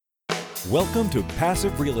Welcome to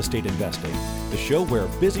Passive Real Estate Investing, the show where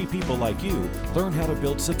busy people like you learn how to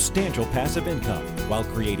build substantial passive income while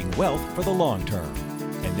creating wealth for the long term.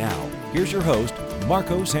 And now, here's your host,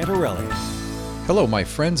 Marco Santarelli. Hello, my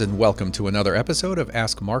friends, and welcome to another episode of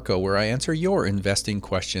Ask Marco, where I answer your investing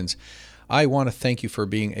questions. I want to thank you for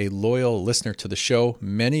being a loyal listener to the show.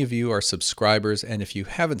 Many of you are subscribers, and if you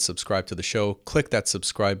haven't subscribed to the show, click that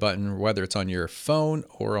subscribe button, whether it's on your phone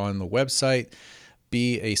or on the website.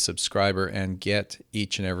 Be a subscriber and get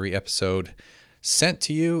each and every episode sent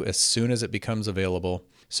to you as soon as it becomes available.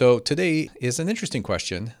 So today is an interesting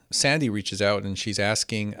question. Sandy reaches out and she's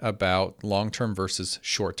asking about long-term versus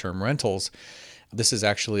short-term rentals. This is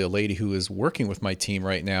actually a lady who is working with my team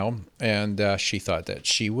right now, and she thought that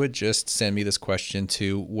she would just send me this question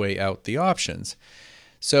to weigh out the options.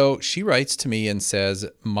 So she writes to me and says,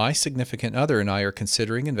 my significant other and I are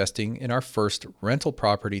considering investing in our first rental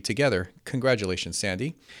property together. Congratulations,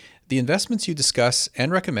 Sandy. The investments you discuss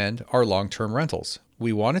and recommend are long-term rentals.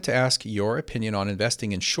 We wanted to ask your opinion on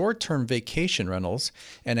investing in short-term vacation rentals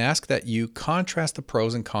and ask that you contrast the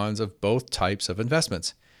pros and cons of both types of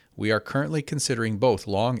investments. We are currently considering both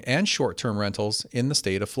long and short-term rentals in the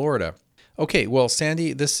state of Florida. Okay, well,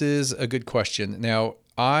 Sandy, this is a good question. Now,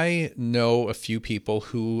 I know a few people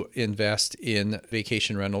who invest in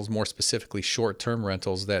vacation rentals, more specifically short-term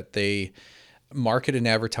rentals that they market and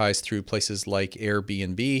advertise through places like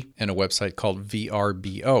Airbnb and a website called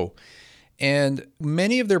VRBO. And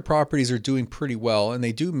many of their properties are doing pretty well, and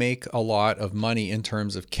they do make a lot of money in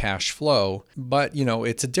terms of cash flow. But,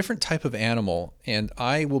 it's a different type of animal. And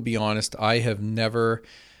I will be honest, I have never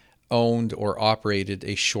owned or operated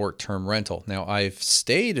a short-term rental. Now, I've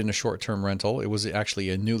stayed in a short-term rental. It was actually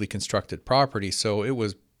a newly constructed property, so it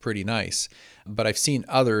was pretty nice. But I've seen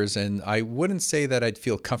others, and I wouldn't say that I'd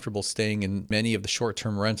feel comfortable staying in many of the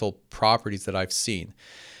short-term rental properties that I've seen.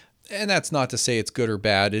 And that's not to say it's good or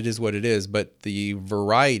bad. It is what it is. But the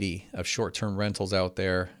variety of short-term rentals out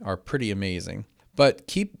there are pretty amazing. But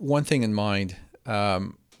keep one thing in mind.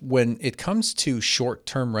 When it comes to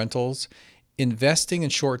short-term rentals, investing in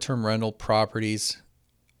short-term rental properties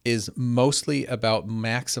is mostly about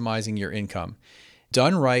maximizing your income.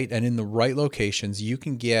 Done right and in the right locations, you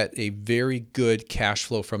can get a very good cash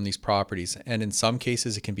flow from these properties. And in some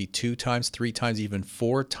cases, it can be 2 times, 3 times, even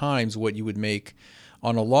 4 times what you would make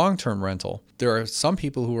on a long-term rental. There are some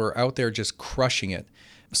people who are out there just crushing it.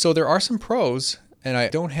 So there are some pros, and I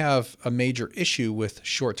don't have a major issue with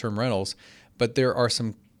short-term rentals, but there are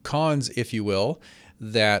some cons, if you will,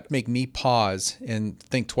 that make me pause and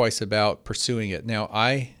think twice about pursuing it. Now,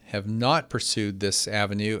 I have not pursued this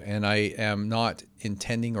avenue, and I am not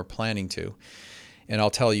intending or planning to. And I'll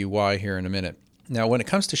tell you why here in a minute. Now, when it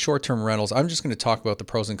comes to short-term rentals, I'm just going to talk about the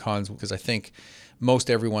pros and cons because I think most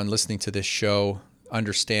everyone listening to this show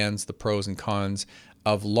understands the pros and cons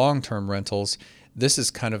of long-term rentals. This is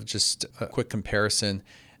kind of just a quick comparison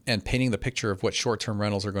and painting the picture of what short-term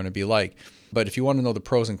rentals are going to be like. But if you want to know the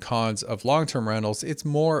pros and cons of long-term rentals, it's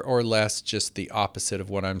more or less just the opposite of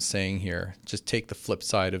what I'm saying here. Just take the flip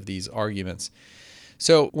side of these arguments.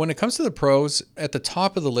 So when it comes to the pros, at the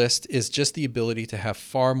top of the list is just the ability to have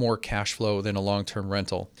far more cash flow than a long-term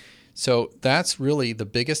rental. So that's really the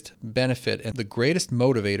biggest benefit and the greatest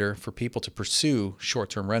motivator for people to pursue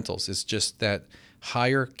short-term rentals is just that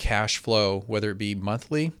higher cash flow, whether it be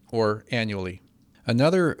monthly or annually.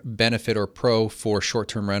 Another benefit or pro for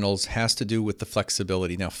short-term rentals has to do with the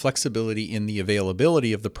flexibility. Now, flexibility in the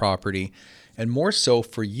availability of the property, and more so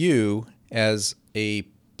for you as a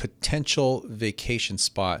potential vacation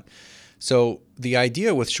spot. So the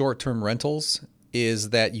idea with short-term rentals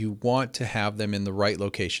is that you want to have them in the right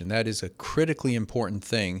location. That is a critically important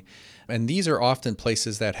thing. And these are often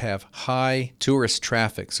places that have high tourist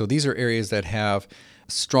traffic. So these are areas that have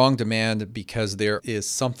strong demand because there is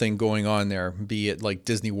something going on there, be it like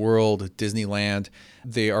Disney World, Disneyland.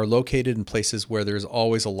 They are located in places where there's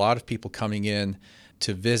always a lot of people coming in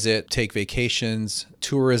to visit, take vacations,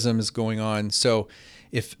 tourism is going on. So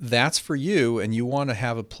if that's for you and you want to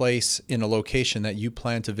have a place in a location that you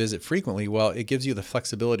plan to visit frequently, well, it gives you the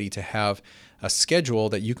flexibility to have a schedule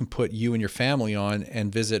that you can put you and your family on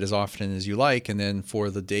and visit as often as you like. And then for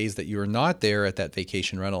the days that you are not there at that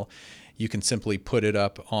vacation rental, you can simply put it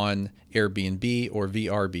up on Airbnb or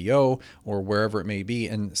VRBO or wherever it may be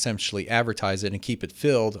and essentially advertise it and keep it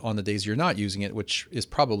filled on the days you're not using it, which is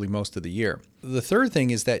probably most of the year. The third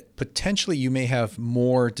thing is that potentially you may have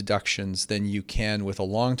more deductions than you can with a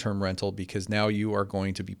long-term rental because now you are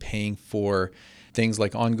going to be paying for things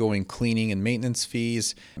like ongoing cleaning and maintenance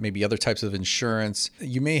fees, maybe other types of insurance.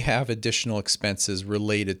 You may have additional expenses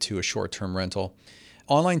related to a short-term rental.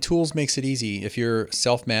 Online tools makes it easy. If you're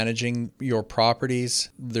self-managing your properties,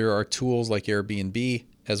 there are tools like Airbnb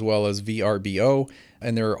as well as VRBO.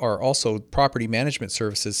 And there are also property management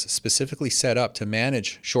services specifically set up to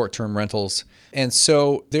manage short-term rentals. And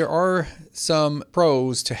so there are some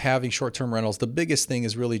pros to having short-term rentals. The biggest thing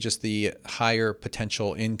is really just the higher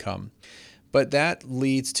potential income. But that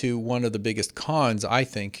leads to one of the biggest cons, I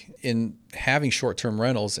think, in having short-term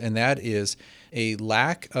rentals, and that is a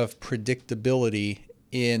lack of predictability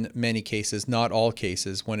in many cases, not all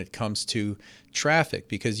cases, when it comes to traffic,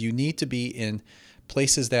 because you need to be in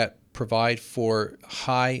places that provide for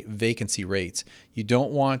high vacancy rates. You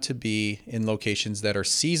don't want to be in locations that are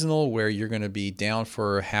seasonal, where you're going to be down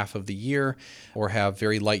for half of the year or have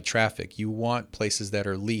very light traffic. You want places that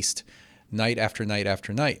are leased night after night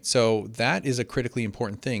after night. So that is a critically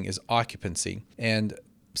important thing, is occupancy. And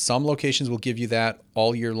some locations will give you that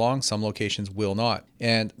all year long. Some locations will not.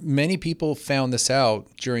 And many people found this out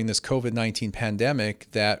during this COVID-19 pandemic,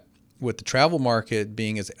 that with the travel market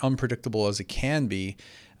being as unpredictable as it can be,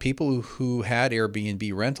 people who had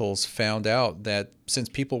Airbnb rentals found out that since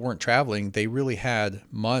people weren't traveling, they really had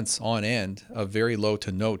months on end of very low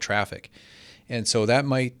to no traffic. And so that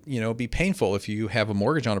might, be painful if you have a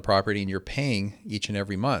mortgage on a property and you're paying each and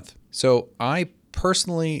every month. So I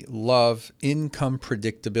personally love income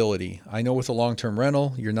predictability. I know with a long-term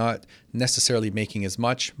rental, you're not necessarily making as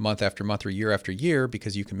much month after month or year after year,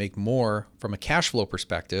 because you can make more from a cash flow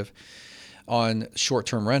perspective on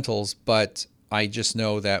short-term rentals. But I just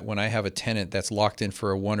know that when I have a tenant that's locked in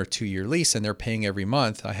for a 1 or 2 year lease and they're paying every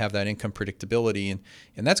month, I have that income predictability.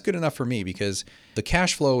 And that's good enough for me, because the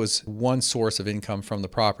cash flow is one source of income from the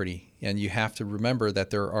property. And you have to remember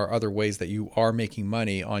that there are other ways that you are making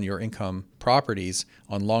money on your income properties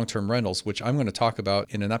on long-term rentals, which I'm going to talk about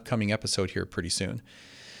in an upcoming episode here pretty soon.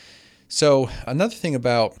 So another thing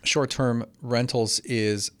about short-term rentals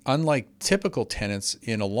is, unlike typical tenants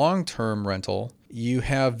in a long-term rental, you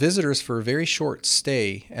have visitors for a very short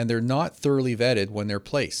stay, and they're not thoroughly vetted when they're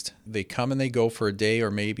placed. They come and they go for a day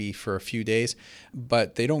or maybe for a few days,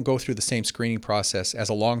 but they don't go through the same screening process as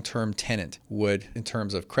a long-term tenant would in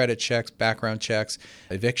terms of credit checks, background checks,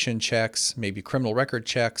 eviction checks, maybe criminal record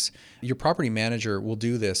checks. Your property manager will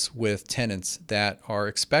do this with tenants that are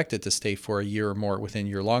expected to stay for a year or more within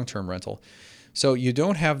your long-term rental. So you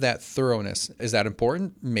don't have that thoroughness. Is that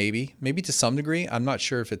important? Maybe to some degree. I'm not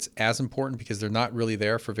sure if it's as important because they're not really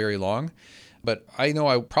there for very long. But I know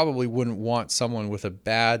I probably wouldn't want someone with a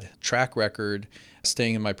bad track record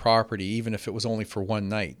staying in my property, even if it was only for one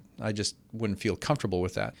night. I just wouldn't feel comfortable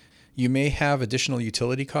with that. You may have additional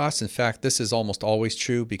utility costs. In fact, this is almost always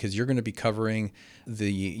true, because you're going to be covering the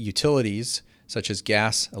utilities such as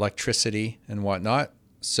gas, electricity, and whatnot.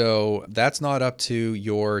 So that's not up to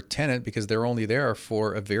your tenant, because they're only there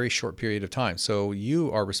for a very short period of time. So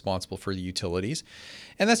you are responsible for the utilities.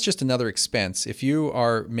 And that's just another expense. If you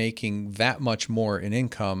are making that much more in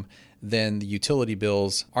income, then the utility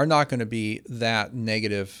bills are not going to be that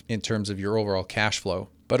negative in terms of your overall cash flow.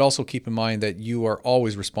 But also keep in mind that you are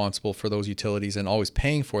always responsible for those utilities and always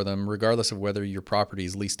paying for them, regardless of whether your property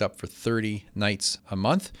is leased up for 30 nights a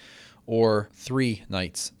month or 3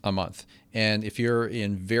 nights a month. And if you're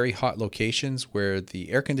in very hot locations where the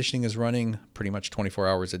air conditioning is running pretty much 24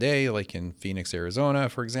 hours a day, like in Phoenix, Arizona,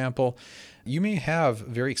 for example, you may have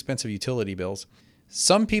very expensive utility bills.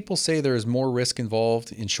 Some people say there is more risk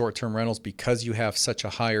involved in short-term rentals because you have such a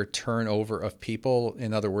higher turnover of people.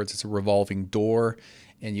 In other words, it's a revolving door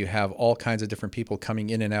and you have all kinds of different people coming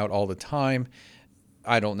in and out all the time.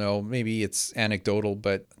 I don't know, maybe it's anecdotal,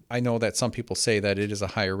 but I know that some people say that it is a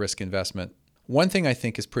higher risk investment. One thing I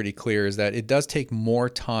think is pretty clear is that it does take more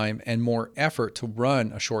time and more effort to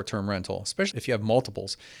run a short-term rental, especially if you have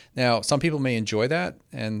multiples. Now, some people may enjoy that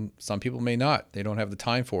and some people may not. They don't have the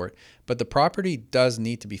time for it. But the property does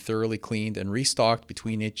need to be thoroughly cleaned and restocked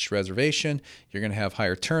between each reservation. You're going to have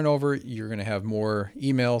higher turnover. You're going to have more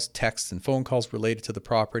emails, texts, and phone calls related to the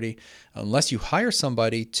property. Unless you hire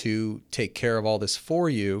somebody to take care of all this for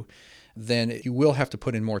you, then you will have to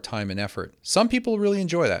put in more time and effort. Some people really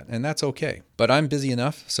enjoy that, and that's okay. But I'm busy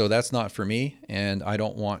enough, so that's not for me, and I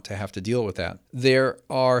don't want to have to deal with that. There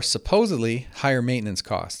are supposedly higher maintenance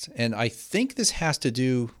costs, and I think this has to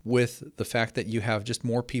do with the fact that you have just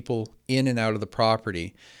more people in and out of the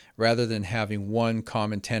property, rather than having one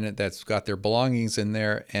common tenant that's got their belongings in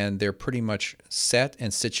there and they're pretty much set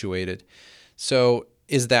and situated. So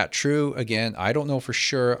is that true? Again, I don't know for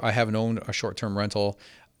sure. I haven't owned a short-term rental.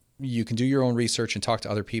 You can do your own research and talk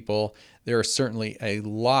to other people. There are certainly a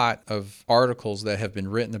lot of articles that have been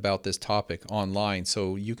written about this topic online,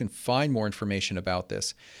 so you can find more information about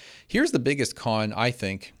this. Here's the biggest con, I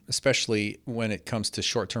think, especially when it comes to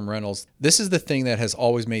short-term rentals. This is the thing that has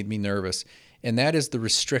always made me nervous, and that is the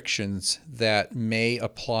restrictions that may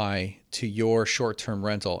apply to your short-term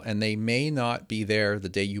rental. And they may not be there the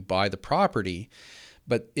day you buy the property,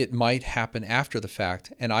 but it might happen after the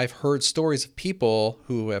fact. And I've heard stories of people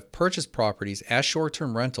who have purchased properties as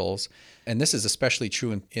short-term rentals, and this is especially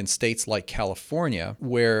true in states like California,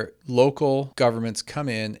 where local governments come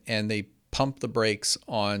in and they pump the brakes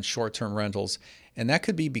on short-term rentals. And that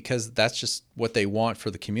could be because that's just what they want for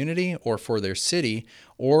the community or for their city,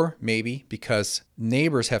 or maybe because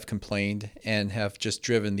neighbors have complained and have just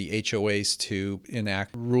driven the HOAs to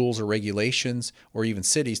enact rules or regulations, or even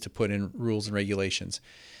cities to put in rules and regulations.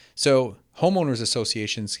 So homeowners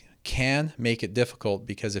associations can make it difficult,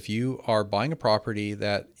 because if you are buying a property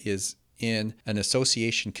that is in an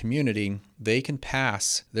association community, they can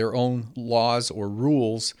pass their own laws or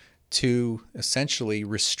rules to essentially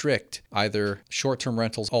restrict either short-term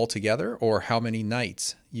rentals altogether or how many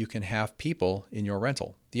nights you can have people in your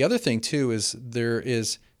rental. The other thing too is there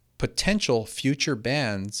is potential future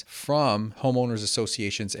bans from homeowners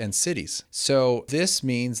associations and cities. So this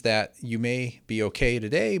means that you may be okay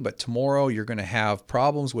today, but tomorrow you're going to have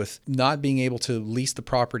problems with not being able to lease the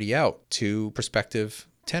property out to prospective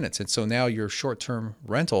tenants. And so now your short-term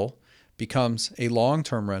rental becomes a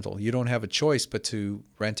long-term rental. You don't have a choice but to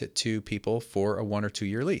rent it to people for a 1 or 2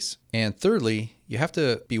 year lease. And thirdly, you have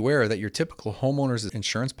to be aware that your typical homeowner's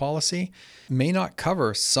insurance policy may not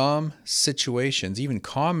cover some situations, even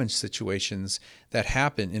common situations that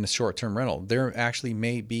happen in a short-term rental. There actually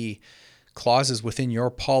may be clauses within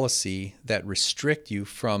your policy that restrict you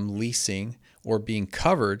from leasing or being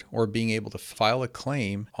covered or being able to file a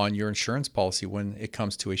claim on your insurance policy when it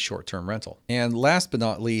comes to a short-term rental. And last but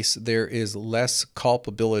not least, there is less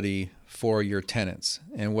culpability for your tenants.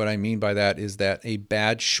 And what I mean by that is that a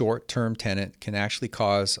bad short-term tenant can actually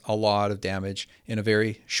cause a lot of damage in a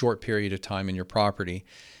very short period of time in your property.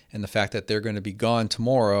 And the fact that they're going to be gone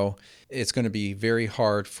tomorrow, it's going to be very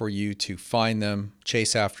hard for you to find them,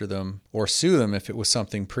 chase after them, or sue them if it was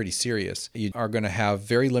something pretty serious. You are going to have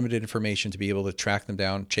very limited information to be able to track them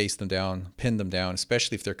down, chase them down, pin them down,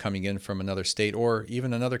 especially if they're coming in from another state or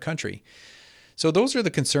even another country. So those are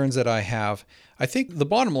the concerns that I have. I think the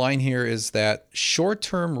bottom line here is that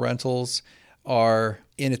short-term rentals are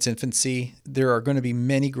in its infancy. There are going to be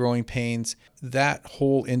many growing pains. That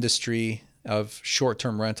whole industry of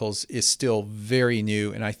short-term rentals is still very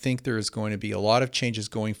new, and I think there is going to be a lot of changes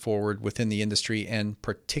going forward within the industry, and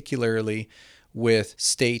particularly with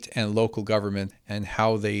state and local government and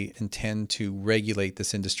how they intend to regulate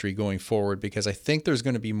this industry going forward, because I think there's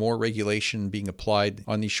going to be more regulation being applied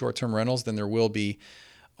on these short-term rentals than there will be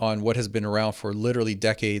on what has been around for literally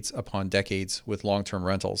decades upon decades with long-term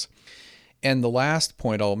rentals. And the last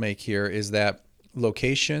point I'll make here is that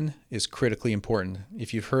location is critically important.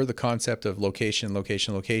 If you've heard the concept of location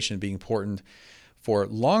being important for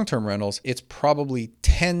long-term rentals, it's probably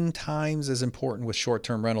 10 times as important with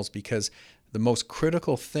short-term rentals, because the most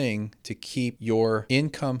critical thing to keep your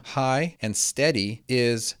income high and steady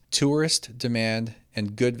is tourist demand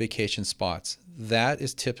and good vacation spots. That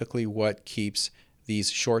is typically what keeps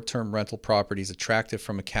these short-term rental properties attractive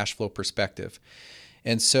from a cash flow perspective.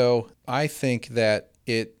 And so I think that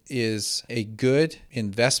it is a good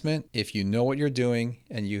investment if you know what you're doing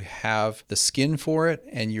and you have the skin for it,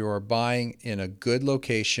 and you are buying in a good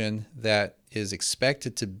location that is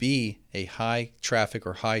expected to be a high traffic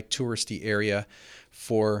or high touristy area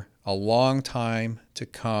for a long time to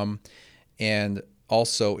come. And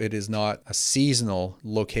also, it is not a seasonal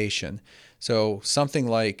location. So something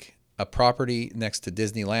like a property next to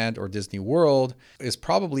Disneyland or Disney World is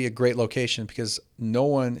probably a great location, because no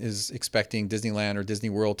one is expecting Disneyland or Disney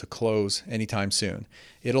World to close anytime soon.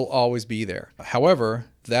 It'll always be there. However,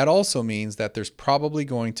 that also means that there's probably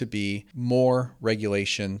going to be more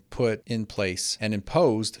regulation put in place and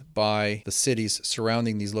imposed by the cities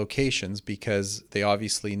surrounding these locations, because they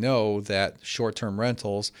obviously know that short-term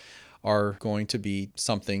rentals are going to be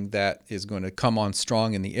something that is going to come on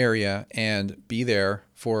strong in the area and be there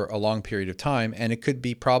for a long period of time. And it could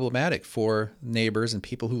be problematic for neighbors and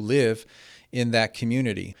people who live in that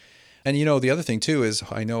community. And the other thing too is,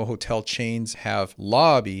 I know hotel chains have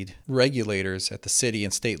lobbied regulators at the city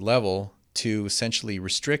and state level to essentially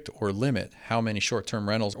restrict or limit how many short-term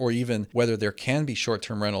rentals, or even whether there can be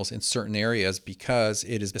short-term rentals in certain areas, because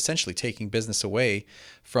it is essentially taking business away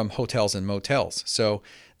from hotels and motels. So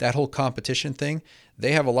that whole competition thing,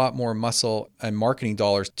 they have a lot more muscle and marketing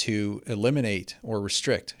dollars to eliminate or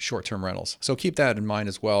restrict short-term rentals. So keep that in mind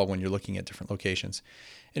as well when you're looking at different locations.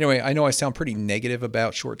 Anyway, I know I sound pretty negative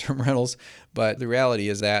about short-term rentals, but the reality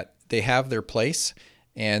is that they have their place,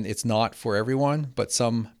 and it's not for everyone, but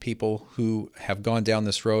some people who have gone down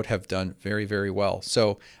this road have done very, very well.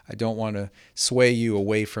 So I don't want to sway you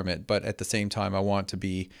away from it, but at the same time, I want to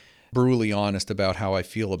be brutally honest about how I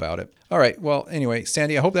feel about it. All right. Well, anyway,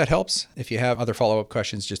 Sandy, I hope that helps. If you have other follow-up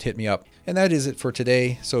questions, just hit me up. And that is it for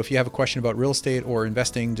today. So if you have a question about real estate or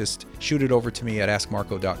investing, just shoot it over to me at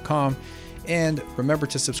askmarco.com. And remember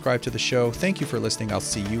to subscribe to the show. Thank you for listening. I'll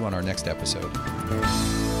see you on our next episode.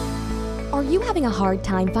 Are you having a hard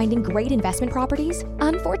time finding great investment properties?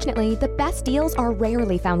 Unfortunately, the best deals are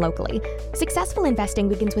rarely found locally. Successful investing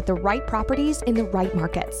begins with the right properties in the right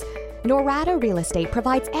markets. Norada Real Estate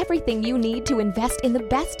provides everything you need to invest in the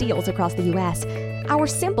best deals across the U.S. Our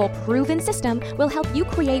simple, proven system will help you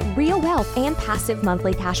create real wealth and passive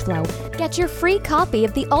monthly cash flow. Get your free copy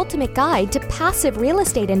of the ultimate guide to passive real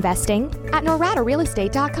estate investing at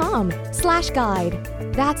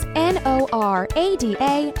noradarealestate.com/guide. That's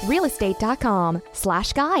NORADA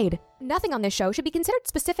realestate.com/guide. Nothing on this show should be considered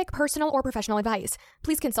specific personal or professional advice.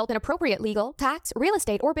 Please consult an appropriate legal, tax, real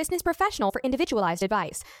estate, or business professional for individualized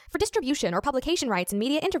advice. For distribution or publication rights and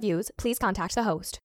media interviews, please contact the host.